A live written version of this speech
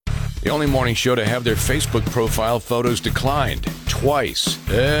The only morning show to have their Facebook profile photos declined twice.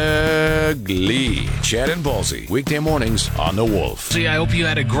 Ugly. Chad and Ballsy, weekday mornings on The Wolf. See, I hope you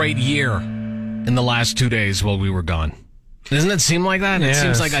had a great year in the last 2 days while we were gone. Doesn't it seem like that? It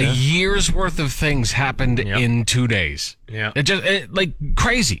seems like a year's worth of things happened in 2 days. Yeah. It like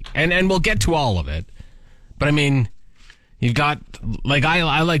crazy. And we'll get to all of it. But I mean, you've got, like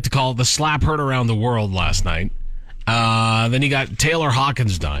I like to call it the slap heard around the world last night. Then you got Taylor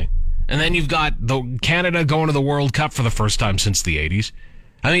Hawkins dying. And then you've got Canada going to the World Cup for the first time since the 80s.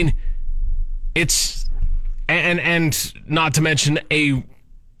 I mean, it's, and not to mention a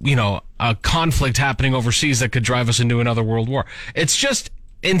conflict happening overseas that could drive us into another world war. It's just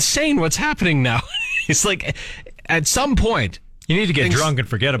insane what's happening now. It's like, at some point, you need to get drunk and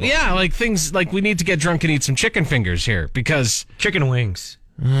forget about it. Yeah, like things like we need to get drunk and eat some chicken fingers here because chicken wings.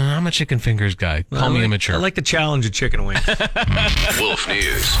 I'm a chicken fingers guy. Call me immature. I like the challenge of chicken wings. Wolf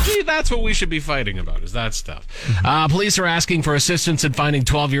News. See, that's what we should be fighting about, is that stuff. Police are asking for assistance in finding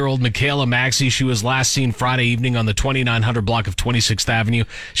 12-year-old Michaela Maxey. She was last seen Friday evening on the 2900 block of 26th Avenue.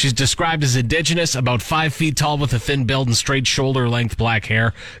 She's described as indigenous, about 5 feet tall with a thin build and straight shoulder-length black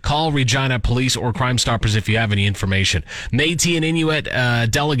hair. Call Regina Police or Crime Stoppers if you have any information. Métis and Inuit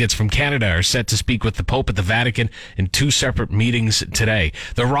delegates from Canada are set to speak with the Pope at the Vatican in 2 separate meetings today.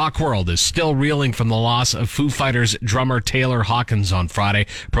 The rock world is still reeling from the loss of Foo Fighters drummer Taylor Hawkins on Friday.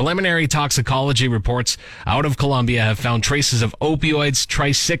 Preliminary toxicology reports out of Colombia have found traces of opioids,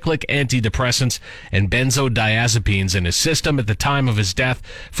 tricyclic antidepressants, and benzodiazepines in his system at the time of his death.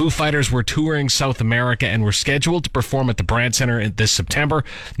 Foo Fighters were touring South America and were scheduled to perform at the Brandt Center this September.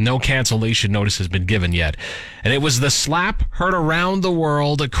 No cancellation notice has been given yet. And it was the slap heard around the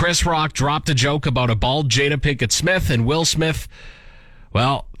world. Chris Rock dropped a joke about a bald Jada Pinkett Smith, and Will Smith,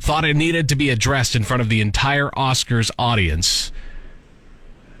 well, thought it needed to be addressed in front of the entire Oscars audience.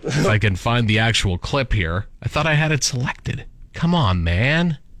 If I can find the actual clip here. I thought I had it selected. Come on,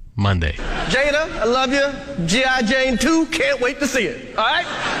 man. Monday. Jada, I love you. G.I. Jane 2, can't wait to see it. All right?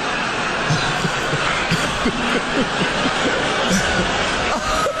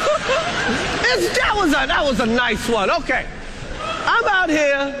 that was a nice one. Okay. I'm out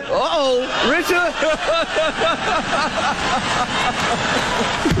here. Richard.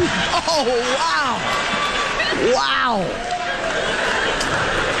 Oh, wow. Wow.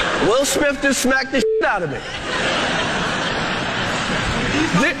 Will Smith just smacked the shit out of me.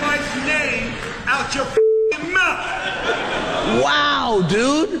 Keep my wife's name out your mouth. Wow,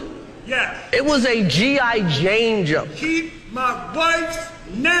 dude. Yes. It was a G.I. Jane joke. Keep my wife's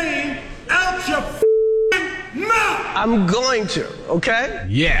name out your mouth. I'm going to, okay?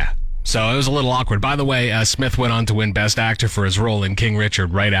 Yeah. So it was a little awkward. By the way, Smith went on to win Best Actor for his role in King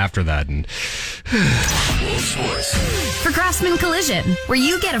Richard right after that. And for Craftsman Collision, where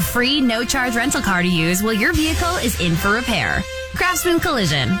you get a free no-charge rental car to use while your vehicle is in for repair. Craftsman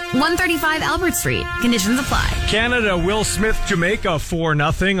Collision, 135 Albert Street. Conditions apply. Canada, Will Smith, Jamaica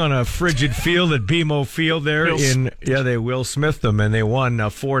 4-0 on a frigid field at BMO Field there they Will Smith them, and they won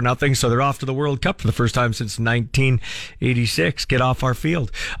 4-0. So they're off to the World Cup for the first time since 1986. Get off our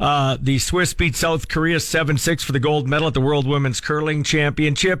field. The Swiss beat South Korea 7-6 for the gold medal at the World Women's Curling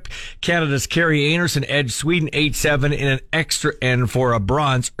Championship. Canada's Carrie Einarson edged Sweden 8-7 in an extra end for a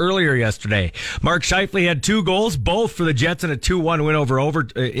bronze earlier yesterday. Mark Scheifele had 2 goals, both for the Jets, and a 2-1 win over a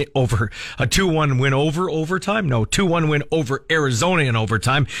 2-1 win over overtime. No, 2-1 win over Arizona in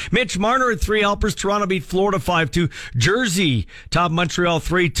overtime. Mitch Marner had 3 helpers. Toronto beat Florida 5-2. Jersey topped Montreal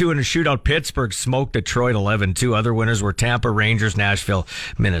 3-2 in a shootout. Pittsburgh smoked Detroit 11-2. Other winners were Tampa, Rangers, Nashville,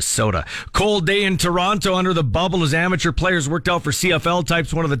 Minnesota. Cold day in Toronto under the bubble as amateur players worked out for CFL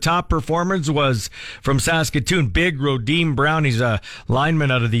types. One of the top performers was from Saskatoon, Big Rodim Brown. He's a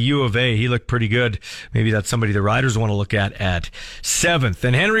lineman out of the U of A. He looked pretty good. Maybe that's somebody the Riders want to look at 7th.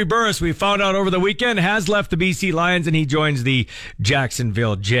 And Henry Burris, we found out over the weekend, has left the BC Lions and he joins the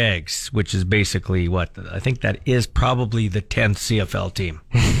Jacksonville Jags, which is basically I think that is probably the 10th CFL team.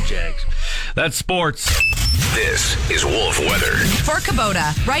 Jags. That's sports. This is Wolf Weather. For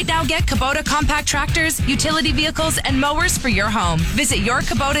Kubota. Right now, get Kubota compact tractors, utility vehicles, and mowers for your home. Visit your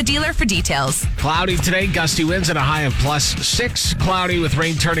Kubota dealer for details. Cloudy today, gusty winds and a high of +6. Cloudy with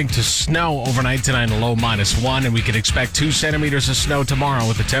rain turning to snow overnight tonight, a low -1. And we could expect 2 centimeters of snow tomorrow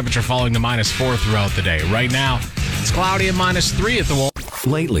with the temperature falling to -4 throughout the day. Right now, it's cloudy at -3 at the Wolf.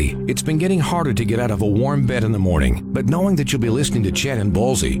 Lately, it's been getting harder to get out of a warm bed in the morning, but knowing that you'll be listening to Chad and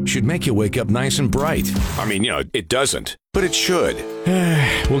Ballsy should make you wake up nice and bright. I mean, it doesn't, but it should.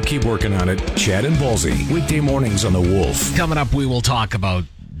 We'll keep working on it. Chad and Ballsy, weekday mornings on The Wolf. Coming up, we will talk about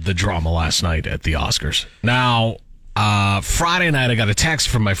the drama last night at the Oscars. Now, Friday night, I got a text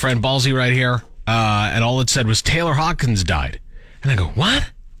from my friend Ballsy right here, and all it said was Taylor Hawkins died. And I go,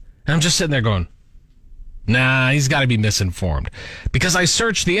 what? And I'm just sitting there going, nah, he's got to be misinformed. Because I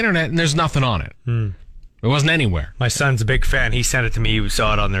searched the internet and there's nothing on it. It wasn't anywhere. My son's a big fan. He sent it to me. He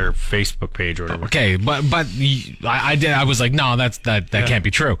saw it on their Facebook page or whatever. Okay, but I did. I was like, no, that can't be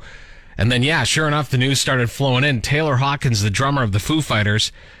true. And then, yeah, sure enough, the news started flowing in. Taylor Hawkins, the drummer of the Foo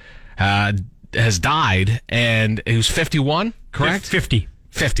Fighters, has died, and he was 51, correct? 50.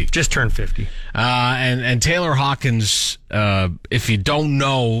 50. Just turned 50. And Taylor Hawkins, if you don't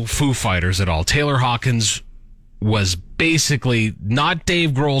know Foo Fighters at all, Taylor Hawkins was basically not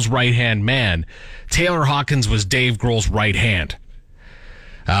Dave Grohl's right-hand man. Taylor Hawkins was Dave Grohl's right hand.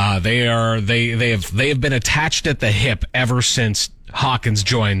 They have been attached at the hip ever since Hawkins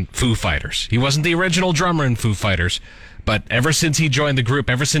joined Foo Fighters. He wasn't the original drummer in Foo Fighters, but ever since he joined the group,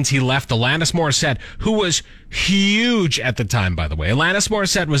 ever since he left Alanis Morissette, who was huge at the time, by the way. Alanis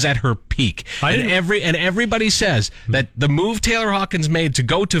Morissette was at her peak. And everybody says that the move Taylor Hawkins made to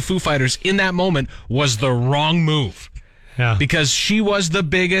go to Foo Fighters in that moment was the wrong move. Yeah. Because she was the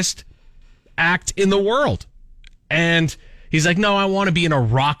biggest act in the world. And he's like, no, I want to be in a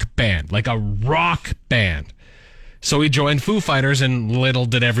rock band, like a rock band. So he joined Foo Fighters, and little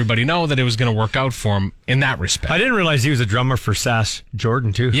did everybody know that it was going to work out for him in that respect. I didn't realize he was a drummer for Sass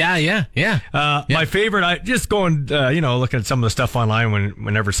Jordan, too. Yeah. My favorite, I just going, looking at some of the stuff online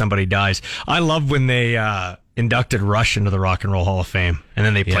whenever somebody dies. I love when they inducted Rush into the Rock and Roll Hall of Fame, and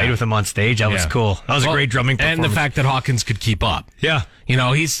then they played with him on stage. That was cool. That was a great drumming performance. And the fact that Hawkins could keep up. Yeah. You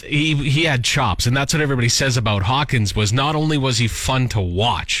know, he had chops, and that's what everybody says about Hawkins, was not only was he fun to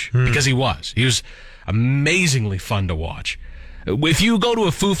watch, because he was amazingly fun to watch. If you go to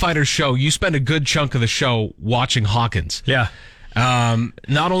a Foo Fighters show, you spend a good chunk of the show watching Hawkins. Yeah.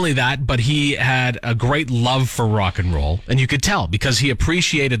 Not only that, but he had a great love for rock and roll, and you could tell because he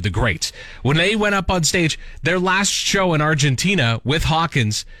appreciated the greats. When they went up on stage, their last show in Argentina with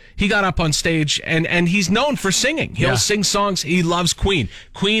Hawkins, he got up on stage, and he's known for singing. He'll sing songs. He loves Queen.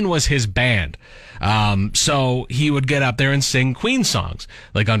 Queen was his band. So he would get up there and sing Queen songs,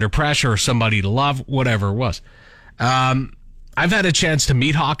 like Under Pressure or Somebody to Love, whatever it was. I've had a chance to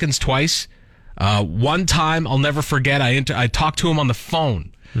meet Hawkins twice. One time, I'll never forget, I talked to him on the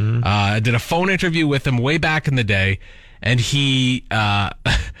phone. I did a phone interview with him way back in the day, and he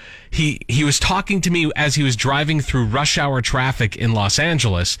was talking to me as he was driving through rush hour traffic in Los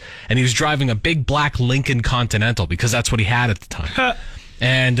Angeles, and he was driving a big black Lincoln Continental because that's what he had at the time.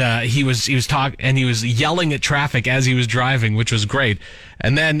 And he was yelling at traffic as he was driving, which was great.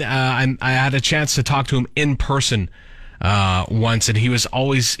 And then I had a chance to talk to him in person once, and he was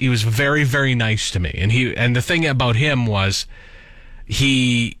very, very nice to me. And the thing about him was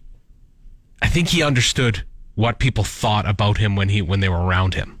I think he understood what people thought about him when they were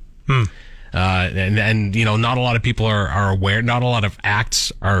around him. And not a lot of people are aware. Not a lot of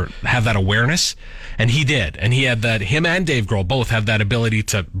acts have that awareness, and he did. And he had that. Him and Dave Grohl both have that ability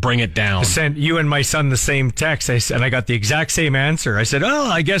to bring it down. I sent you and my son the same text, and I got the exact same answer. I said, "Oh,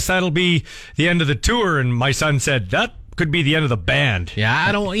 I guess that'll be the end of the tour," and my son said, "That could be the end of the band." Yeah,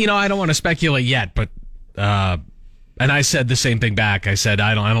 I don't want to speculate yet, but and I said the same thing back. I said,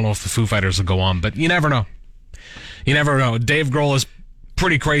 I don't know if the Foo Fighters will go on, but you never know. You never know. Dave Grohl is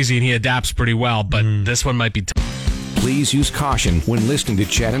pretty crazy and he adapts pretty well, but this one might be Please use caution when listening to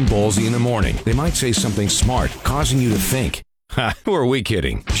Chad and Ballsy in the morning. They might say something smart, causing you to think. Ha, who are we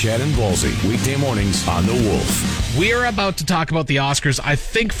kidding? Chad and Ballsy, weekday mornings on The Wolf. We're about to talk about the Oscars, I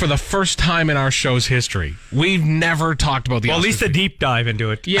think, for the first time in our show's history. We've never talked about the Oscars. Well, at least a deep dive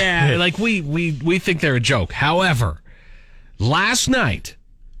into it. Yeah, like we think they're a joke. However, last night,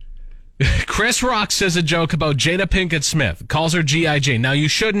 Chris Rock says a joke about Jada Pinkett Smith, calls her G.I. Jane. Now, you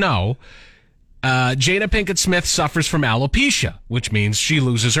should know, Jada Pinkett Smith suffers from alopecia, which means she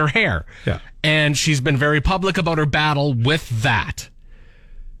loses her hair. Yeah. And she's been very public about her battle with that.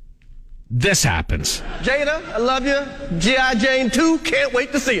 This happens. Jada, I love you. G.I. Jane 2, can't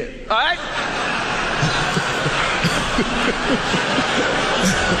wait to see it. All right?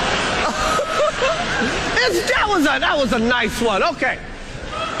 that was a nice one. Okay.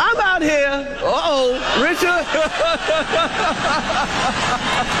 I'm out here. Richard.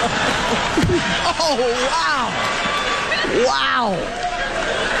 Oh, wow. Wow.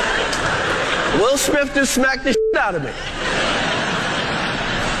 Will Smith just smacked the shit out of me.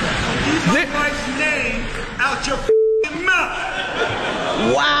 Keep my wife's name out your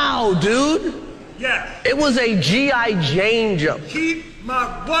mouth. Wow, dude. Yes. It was a G.I. Jane joke. Keep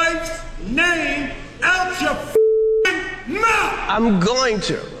my wife's name out your mouth. I'm going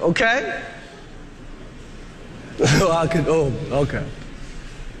to, okay? Okay.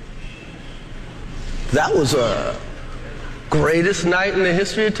 That was a greatest night in the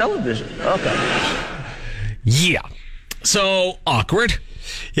history of television. Okay. Yeah. So awkward.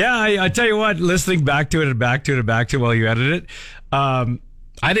 Yeah, I tell you what, listening back to it while you edit it.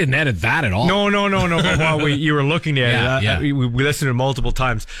 I didn't edit that at all. No. But while you were looking at it, we listened to it multiple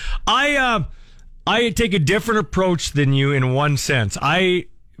times. I take a different approach than you in one sense.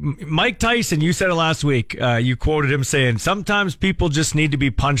 Mike Tyson, you said it last week. You quoted him saying, "Sometimes people just need to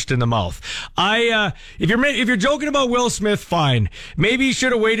be punched in the mouth." If you're joking about Will Smith, fine. Maybe you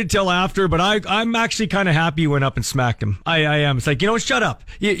should have waited till after. But I'm actually kind of happy you went up and smacked him. I am. It's like, shut up.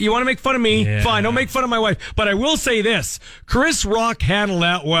 You want to make fun of me? Yeah. Fine. Don't make fun of my wife. But I will say this: Chris Rock handled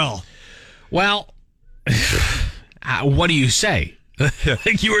that well. Well, what do you say?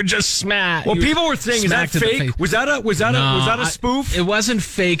 Like you were just smacked. Well, people were saying, "Is that fake? Was that a spoof?" It wasn't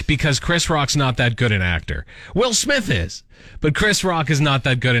fake because Chris Rock's not that good an actor. Will Smith is, but Chris Rock is not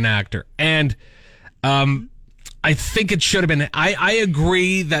that good an actor. And I think it should have been. I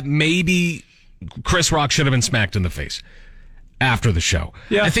agree that maybe Chris Rock should have been smacked in the face after the show.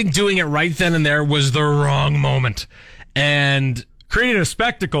 Yeah. I think doing it right then and there was the wrong moment, and created a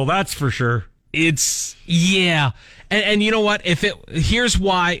spectacle. That's for sure. And you know what? Here's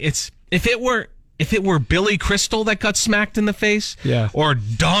why if it were Billy Crystal that got smacked in the face, or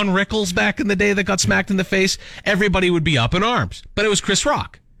Don Rickles back in the day that got smacked in the face, everybody would be up in arms. But it was Chris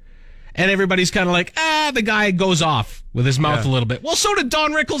Rock. And everybody's kind of like, the guy goes off with his mouth a little bit. Well, so did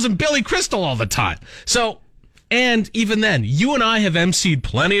Don Rickles and Billy Crystal all the time. So, and even then, you and I have emceed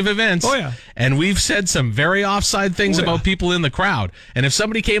plenty of events. Oh, yeah. And we've said some very offside things about people in the crowd. And if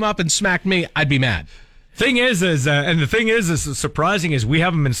somebody came up and smacked me, I'd be mad. Thing is surprising is we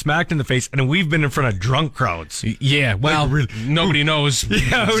haven't been smacked in the face, and we've been in front of drunk crowds. Yeah, well, nobody knows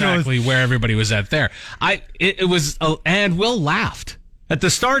exactly where everybody was at there. It was, and Will laughed. At the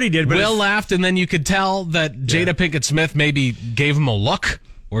start he did, but Will laughed, and then you could tell that Jada Pinkett Smith maybe gave him a look,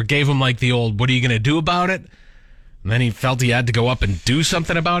 or gave him like the old, "What are you going to do about it?" And then he felt he had to go up and do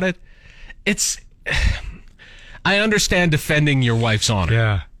something about it. I understand defending your wife's honor.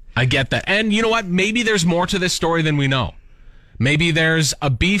 Yeah. I get that. And you know what? Maybe there's more to this story than we know. Maybe there's a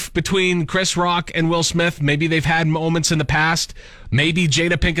beef between Chris Rock and Will Smith. Maybe they've had moments in the past. Maybe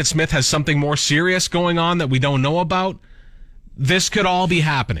Jada Pinkett Smith has something more serious going on that we don't know about. This could all be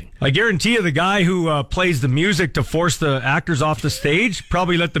happening. I guarantee you the guy who plays the music to force the actors off the stage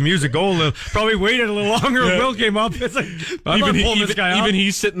probably let the music go a little, probably waited a little longer when Will came up. It's like, I'm not pulling this guy off. Even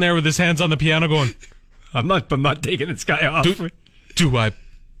he's sitting there with his hands on the piano going, I'm not taking this guy off.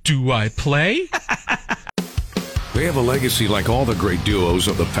 Do I play? They have a legacy like all the great duos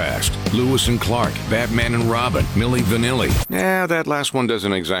of the past. Lewis and Clark, Batman and Robin, Milli Vanilli. That last one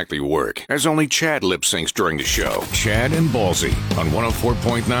doesn't exactly work, as only Chad lip syncs during the show. Chad and Ballsy on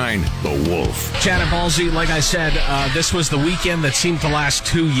 104.9 The Wolf. Chad and Ballsy, like I said, this was the weekend that seemed to last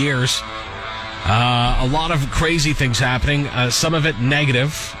 2 years. A lot of crazy things happening. Some of it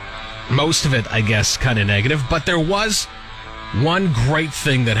negative. Most of it, I guess, kind of negative. But there was one great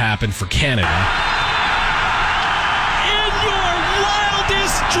thing that happened for Canada. In your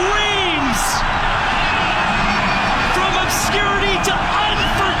wildest dreams, from obscurity to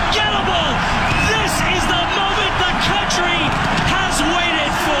unforgettable, this is the moment the country has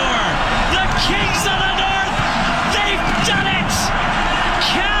waited for. The Kings of the North, they've done it.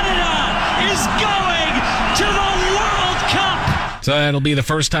 Canada is going to the World Cup. So it'll be the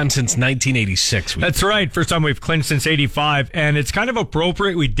first time since 1986. That's right. First time we've clinched since 85. And it's kind of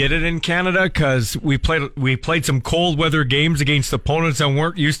appropriate we did it in Canada because we played some cold weather games against opponents that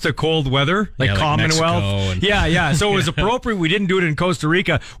weren't used to cold weather, like Commonwealth. Yeah. So it was appropriate we didn't do it in Costa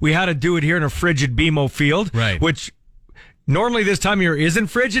Rica. We had to do it here in a frigid BMO field, right? Which normally this time of year isn't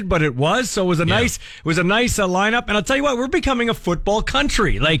frigid, but it was. So it was a nice lineup. And I'll tell you what, we're becoming a football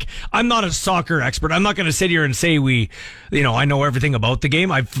country. Like, I'm not a soccer expert. I'm not going to sit here and say I know everything about the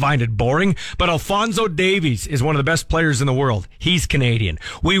game. I find it boring. But Alphonso Davies is one of the best players in the world. He's Canadian.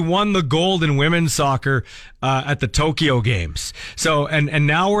 We won the gold in women's soccer at the Tokyo Games. So, and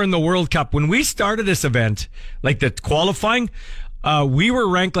now we're in the World Cup. When we started this event, like the qualifying, we were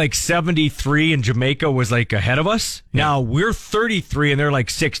ranked like 73 and Jamaica was like ahead of us. Yeah. Now we're 33 and they're like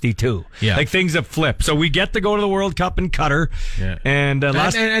 62. Yeah. Like things have flipped. So we get to go to the World Cup in Qatar. Yeah. And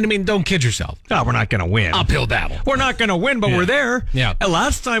I mean, don't kid yourself. No, we're not going to win. Uphill battle. We're not going to win, but we're there. Yeah.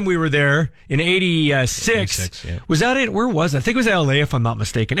 Last time we were there in 86. Was that it? Where was it? I think it was LA if I'm not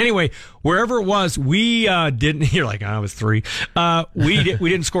mistaken. Anyway, wherever it was, we didn't, you're like, I was 3. We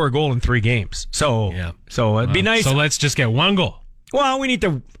didn't score a goal in 3 games. So, it'd be nice. So let's just get one goal. Well, we need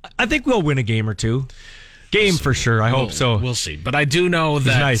to. I think we'll win a game or two. Game for sure. I hope so. We'll see. But I do know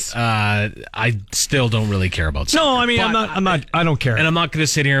that nice. I still don't really care about soccer. No, I mean, I don't care. And I'm not going to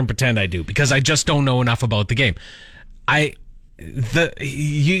sit here and pretend I do because I just don't know enough about the game.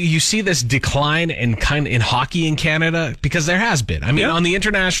 You see this decline in hockey in Canada because there has been. I mean, on the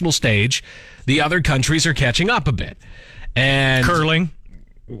international stage, the other countries are catching up a bit. And curling.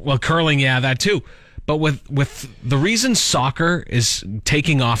 Well, curling, yeah, that too. But with the reason soccer is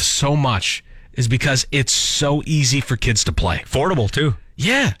taking off so much is because it's so easy for kids to play. Affordable too.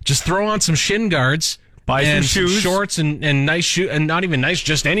 Yeah, just throw on some shin guards, buy some shoes, shorts, and nice shoes, and not even nice,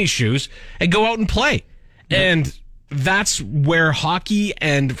 just any shoes, and go out and play. Yep. And that's where hockey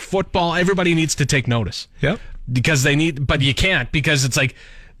and football, everybody needs to take notice. Yep. Because but you can't, because it's like,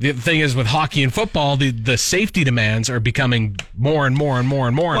 the thing is with hockey and football, the safety demands are becoming more and more and more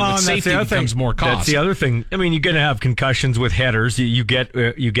and more, and safety becomes more cost. That's the other thing. I mean, you're going to have concussions with headers. You get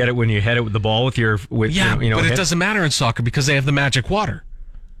it when you head it with the ball but it doesn't matter in soccer because they have the magic water.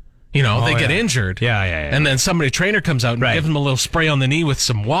 They get injured. Yeah. And then a trainer comes out and gives them a little spray on the knee with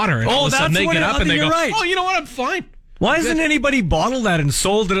some water, and all of a sudden they get up and they go, "Oh, you know what? I'm fine." Why hasn't anybody bottled that and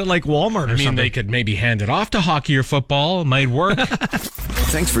sold it at like Walmart or something? I mean, they could maybe hand it off to hockey or football. It might work.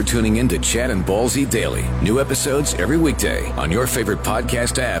 Thanks for tuning in to Chad and Ballsy Daily. New episodes every weekday on your favorite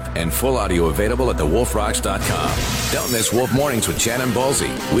podcast app and full audio available at thewolfrocks.com. Don't miss Wolf Mornings with Chad and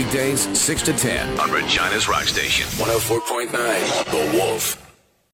Ballsy. Weekdays 6 to 10 on Regina's Rock Station. 104.9 The Wolf.